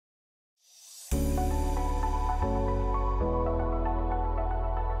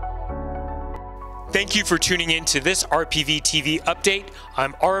Thank you for tuning in to this RPVtv update.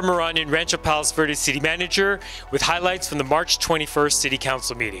 I'm Mihranian, Rancho, Palos, Verdes City Manager, with highlights from the March 21st City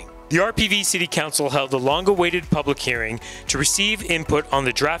Council meeting. The RPV City Council held a long-awaited public hearing to receive input on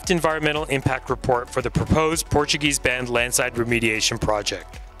the draft environmental impact report for the proposed Portuguese banned landslide remediation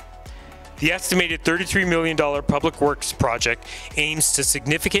project. The estimated $33 million public works project aims to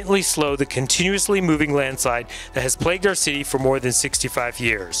significantly slow the continuously moving landslide that has plagued our city for more than 65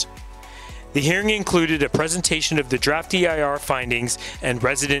 years. The hearing included a presentation of the Draft EIR findings and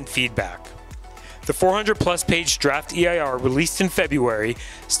resident feedback. The 400-plus page Draft EIR, released in February,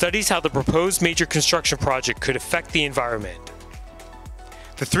 studies how the proposed major construction project could affect the environment.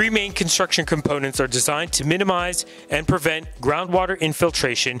 The three main construction components are designed to minimize and prevent groundwater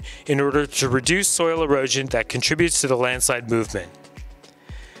infiltration in order to reduce soil erosion that contributes to the landslide movement.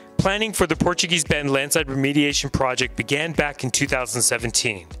 Planning for the Portuguese banned landslide remediation project began back in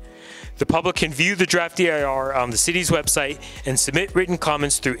 2017. The public can view the Draft EIR on the city's website and submit written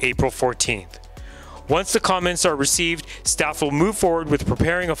comments through April 14th. Once the comments are received, staff will move forward with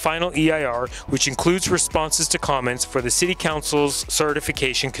preparing a final EIR, which includes responses to comments for the City Council's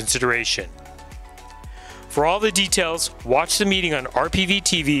certification consideration. For all the details, watch the meeting on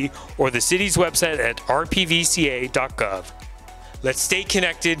RPVtv or the city's website at rpvca.gov. Let's stay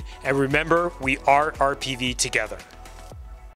connected and remember, we are RPV together.